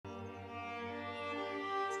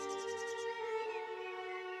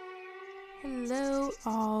Hello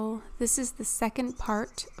all, this is the second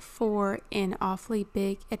part for an awfully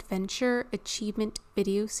big adventure achievement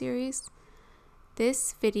video series.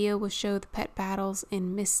 This video will show the pet battles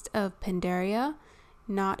in Mysts of Pandaria,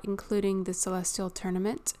 not including the Celestial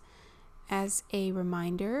Tournament. As a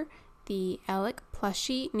reminder, the Elekk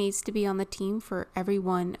Plushie needs to be on the team for every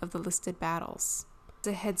one of the listed battles. As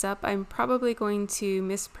a heads up, I'm probably going to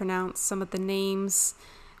mispronounce some of the names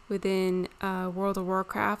within World of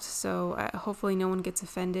Warcraft, so hopefully no one gets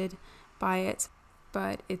offended by it,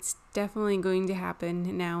 but it's definitely going to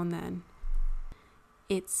happen now and then.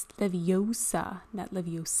 It's Leviosa, not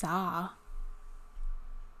Leviosa.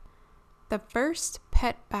 The first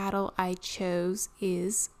pet battle I chose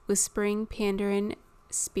is Whispering Pandaren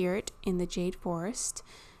Spirit in the Jade Forest.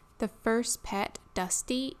 The first pet,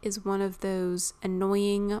 Dusty, is one of those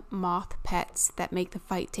annoying moth pets that make the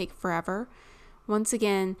fight take forever. Once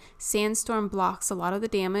again, Sandstorm blocks a lot of the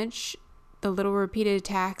damage, the little repeated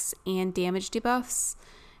attacks, and damage debuffs.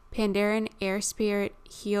 Pandaren Air Spirit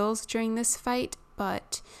heals during this fight,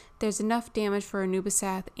 but there's enough damage for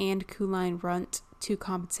Anubisath and Kun-Lai Runt to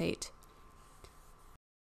compensate.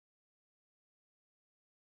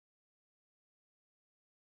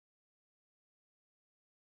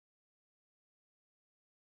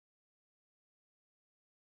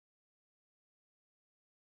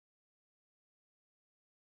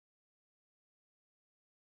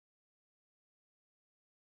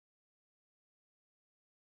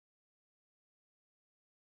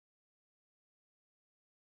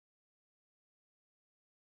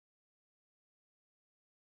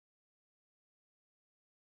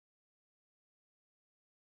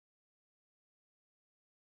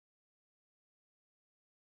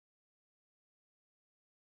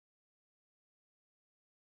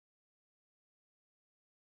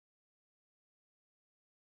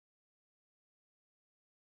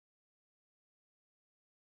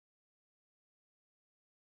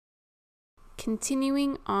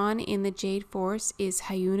 Continuing on in the Jade Forest is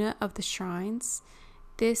Hyuna of the Shrines.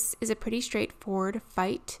 This is a pretty straightforward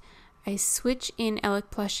fight. I switch in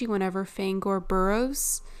Elekk Plushie whenever Fangor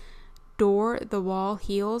burrows. Door the wall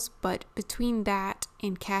heals, but between that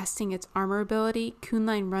and casting its armor ability,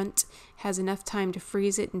 Kun-Lai Runt has enough time to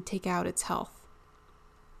freeze it and take out its health.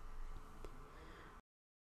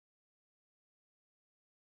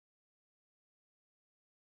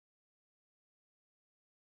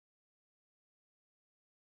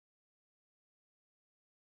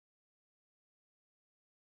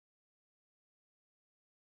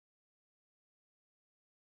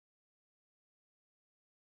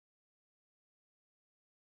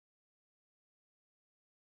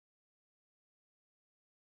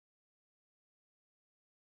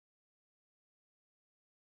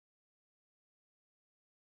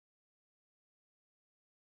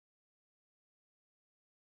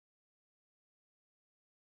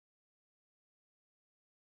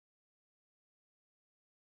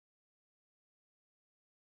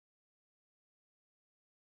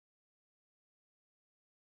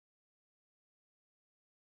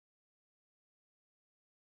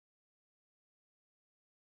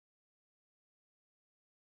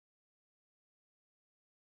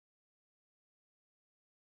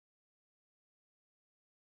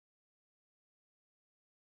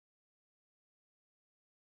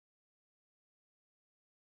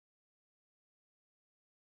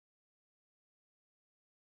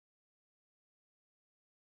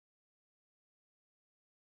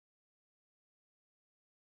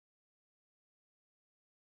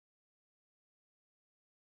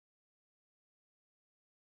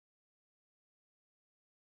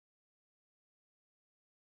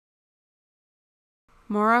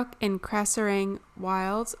 Morok in Krasarang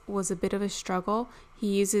Wilds was a bit of a struggle.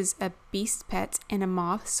 He uses a beast pet and a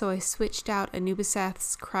moth, so I switched out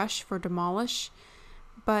Anubisath's Crush for Demolish.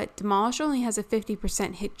 But Demolish only has a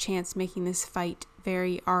 50% hit chance, making this fight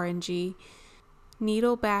very RNG.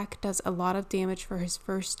 Needleback does a lot of damage for his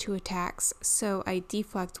first two attacks, so I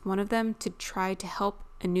deflect one of them to try to help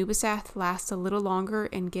Anubisath last a little longer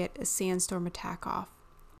and get a Sandstorm attack off.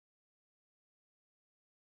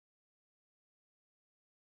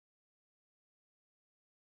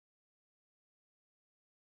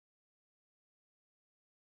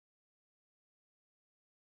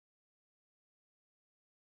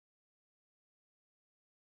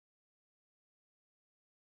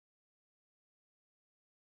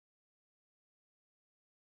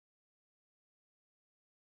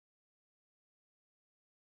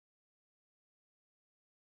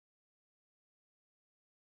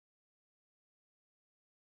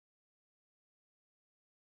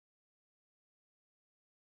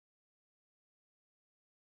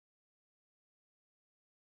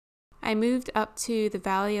 I moved up to the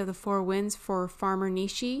Valley of the Four Winds for Farmer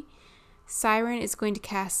Nishi. Siren is going to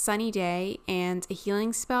cast Sunny Day and a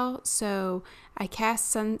healing spell, so I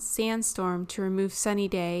cast Sandstorm to remove Sunny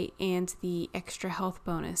Day and the extra health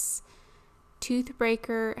bonus.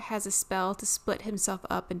 Toothbreaker has a spell to split himself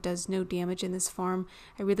up and does no damage in this form.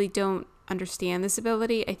 I really don't understand this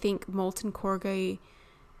ability. I think Molten Corgi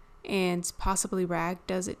and possibly Rag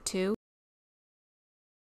does it too.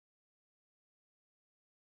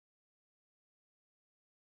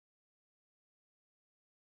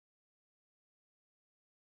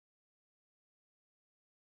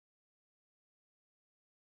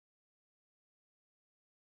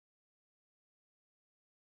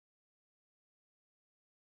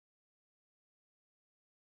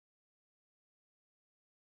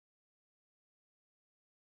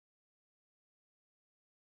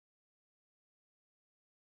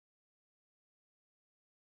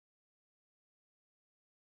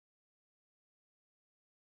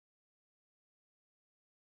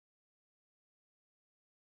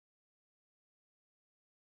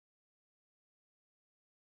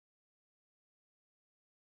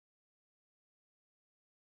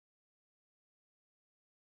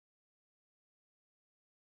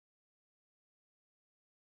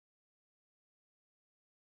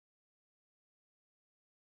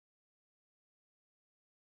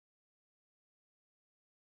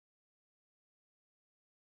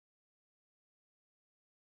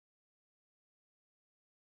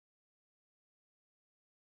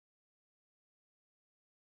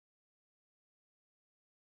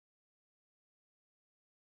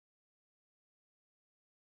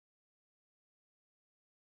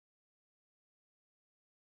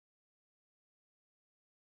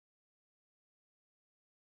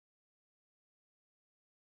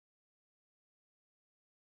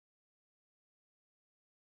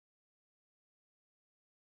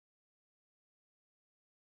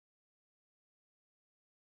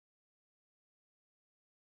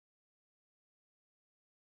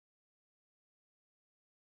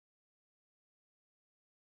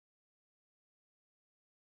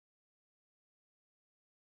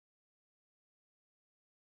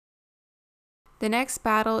 The next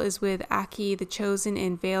battle is with Aki the Chosen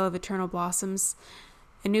in Vale of Eternal Blossoms.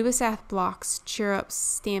 Anubisath blocks Cheer Up,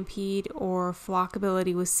 Stampede, or Flock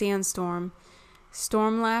ability with Sandstorm.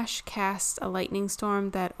 Stormlash casts a lightning storm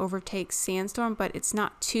that overtakes Sandstorm, but it's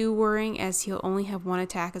not too worrying as he'll only have one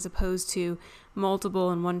attack as opposed to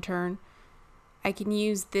multiple in one turn. I can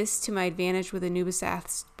use this to my advantage with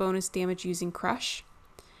Anubisath's bonus damage using Crush.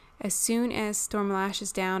 As soon as Stormlash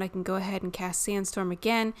is down, I can go ahead and cast Sandstorm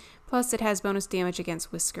again, plus it has bonus damage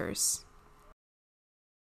against Whiskers.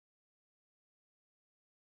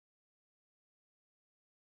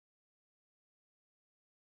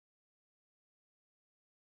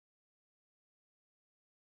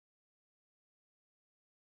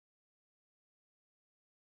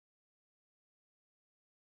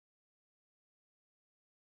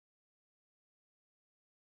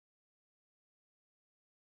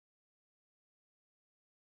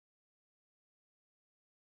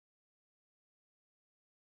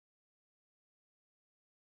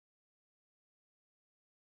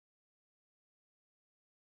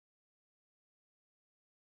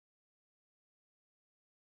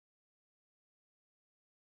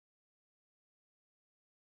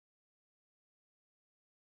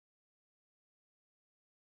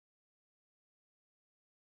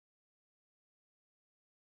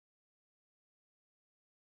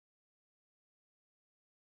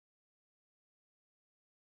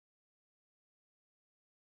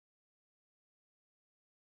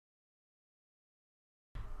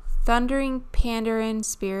 Thundering Pandaren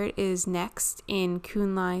Spirit is next in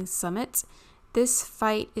Kun-Lai Summit. This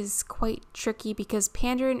fight is quite tricky because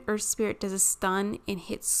Pandaren Earth Spirit does a stun and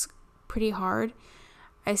hits pretty hard.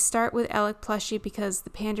 I start with Elekk Plushie because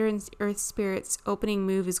the Pandaren Earth Spirit's opening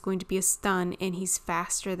move is going to be a stun and he's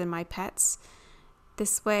faster than my pets.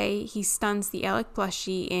 This way he stuns the Elekk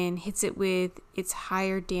Plushie and hits it with its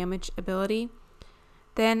higher damage ability.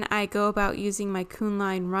 Then I go about using my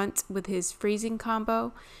Kun-Lai Runt with his freezing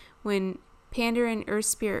combo. When Pandaren Earth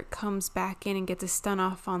Spirit comes back in and gets a stun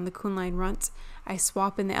off on the Kun-Lai Runt, I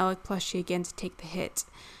swap in the Elekk Plushie again to take the hit.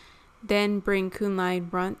 Then bring Kun-Lai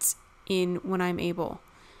Runt in when I'm able.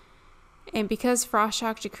 And because Frost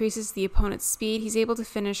Shock decreases the opponent's speed, he's able to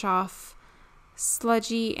finish off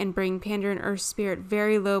Sludgy and bring Pandaren Earth Spirit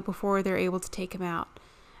very low before they're able to take him out.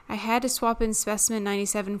 I had to swap in Specimen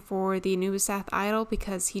 97 for the Anubisath Idol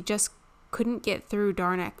because he just couldn't get through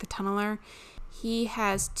Darnak the Tunneler. He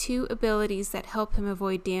has two abilities that help him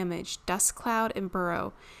avoid damage, Dust Cloud and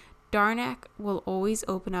Burrow. Darnak will always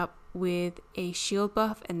open up with a shield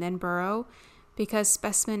buff and then burrow. Because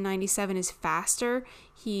Specimen 97 is faster,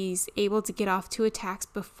 he's able to get off 2 attacks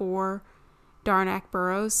before Darnak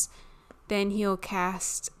burrows. Then he'll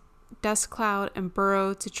cast Dust Cloud and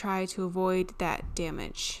burrow to try to avoid that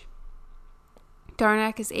damage.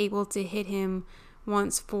 Darnak is able to hit him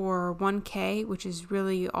once for 1k, which is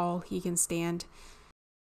really all he can stand.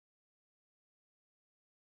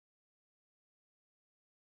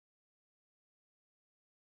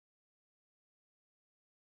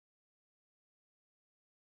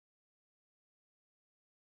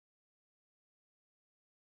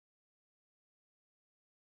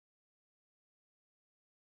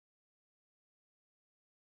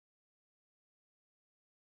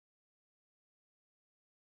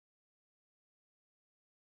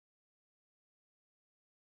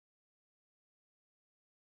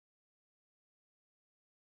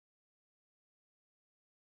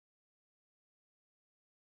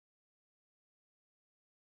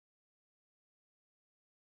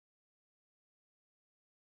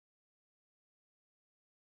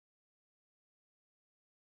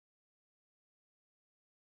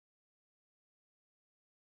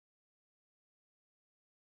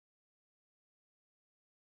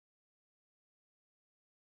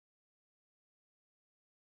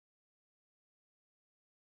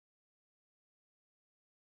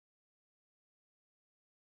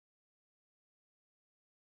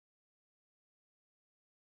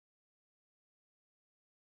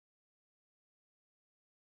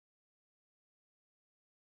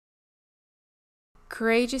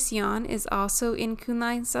 Courageous Yawn is also in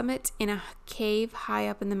Kun-Lai Summit in a cave high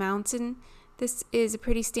up in the mountain. This is a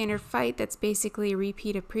pretty standard fight that's basically a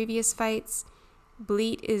repeat of previous fights.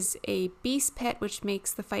 Bleat is a beast pet, which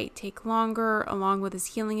makes the fight take longer, along with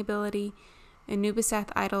his healing ability. Anubisath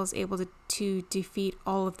Idol is able to defeat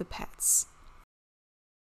all of the pets.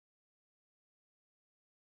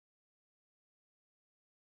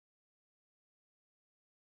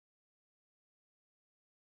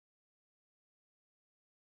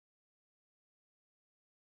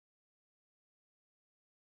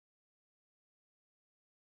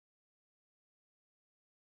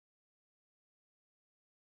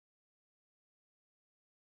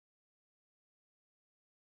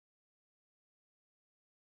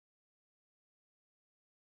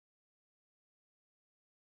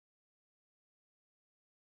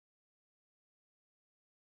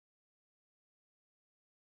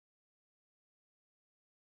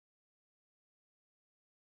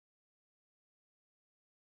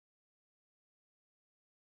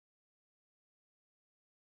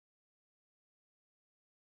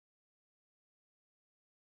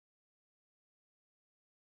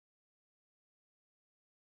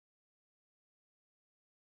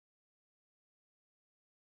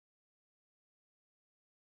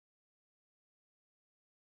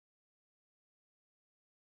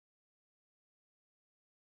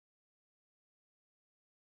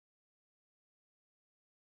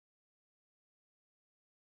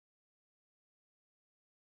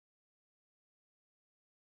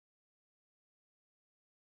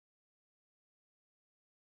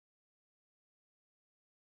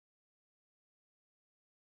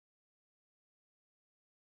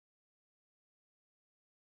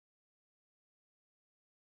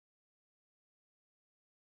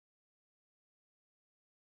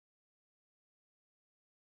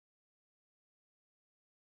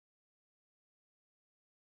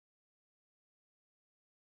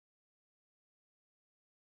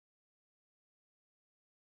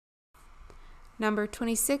 Number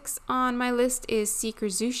 26 on my list is Seeker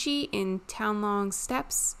Zushi in Townlong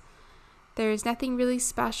Steps. There's nothing really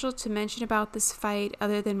special to mention about this fight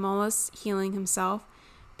other than Molus healing himself.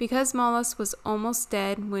 Because Molus was almost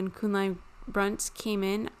dead when Kun-Lai Runt came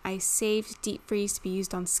in, I saved Deep Freeze to be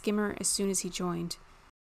used on Skimmer as soon as he joined.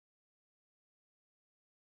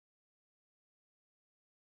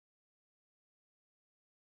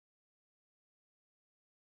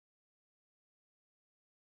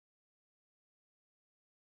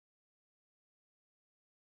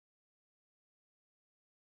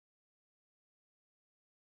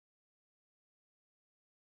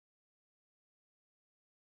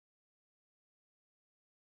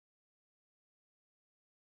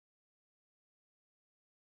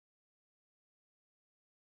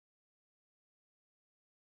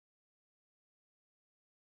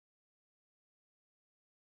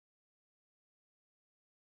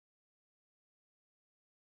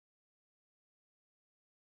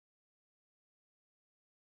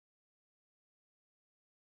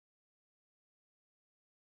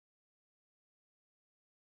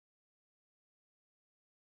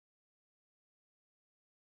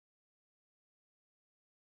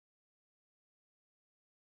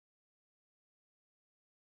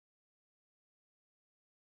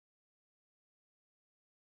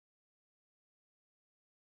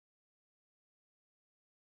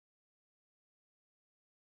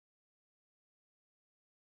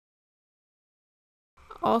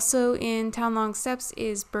 Also in Town Long Steps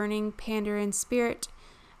is Burning Pandaren Spirit,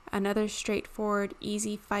 another straightforward,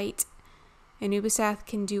 easy fight. Anubisath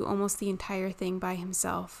can do almost the entire thing by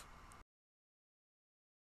himself.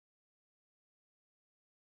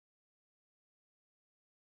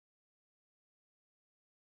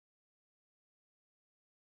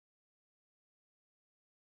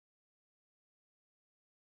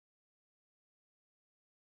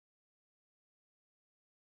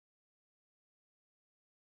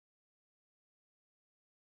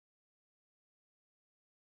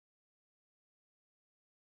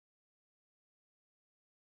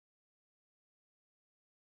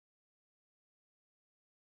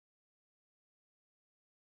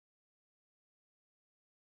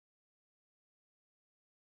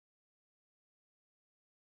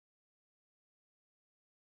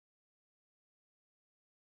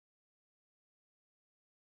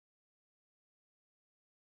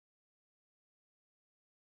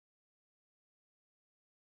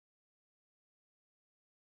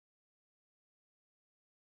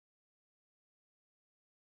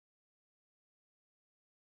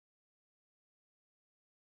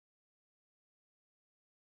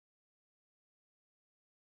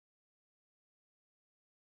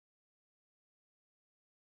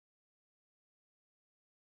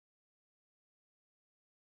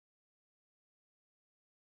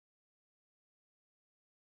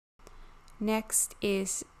 Next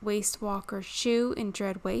is Waste Walker Shoe in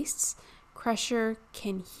Dread Wastes. Crusher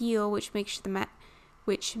can heal, which makes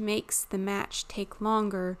the match take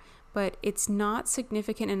longer, but it's not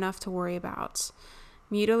significant enough to worry about.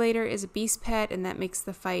 Mutilator is a beast pet, and that makes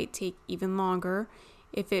the fight take even longer.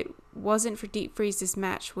 If it wasn't for Deep Freeze, this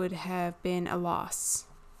match would have been a loss.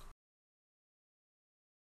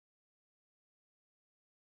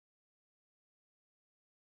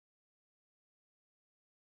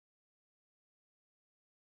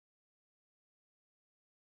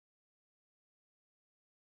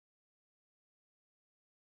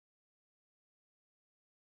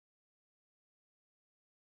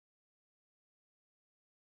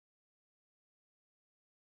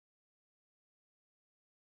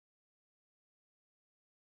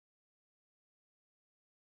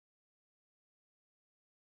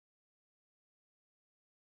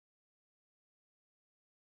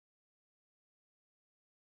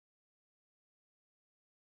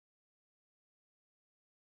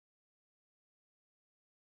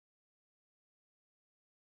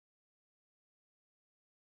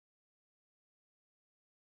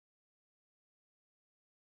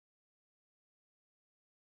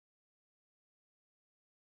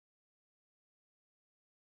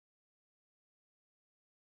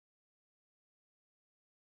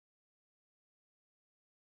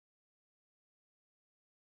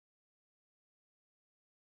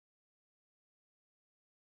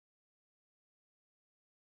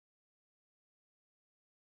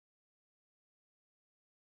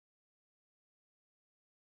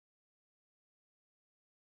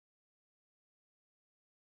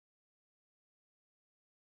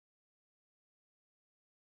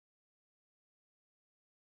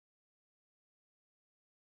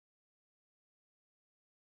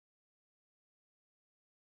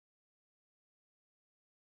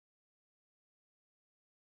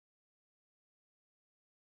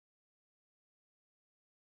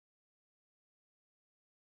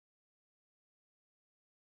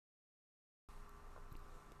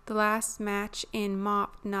 The last match in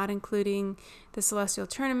Mop, not including the Celestial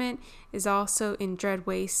Tournament, is also in Dread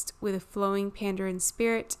Waste with a flowing Pandaren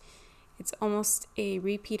Spirit. It's almost a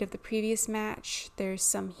repeat of the previous match. There's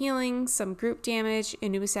some healing, some group damage.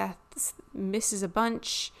 Anubisath misses a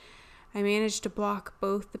bunch. I managed to block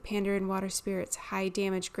both the Pandaren Water Spirit's high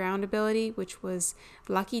damage ground ability, which was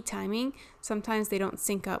lucky timing. Sometimes they don't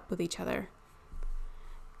sync up with each other.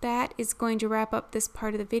 That is going to wrap up this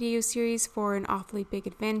part of the video series for An Awfully Big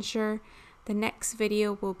Adventure. The next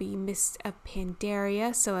video will be Mysts of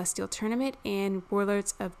Pandaria, Celestial Tournament, and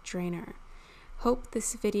Warlords of Draenor. Hope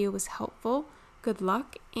this video was helpful. Good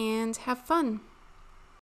luck and have fun!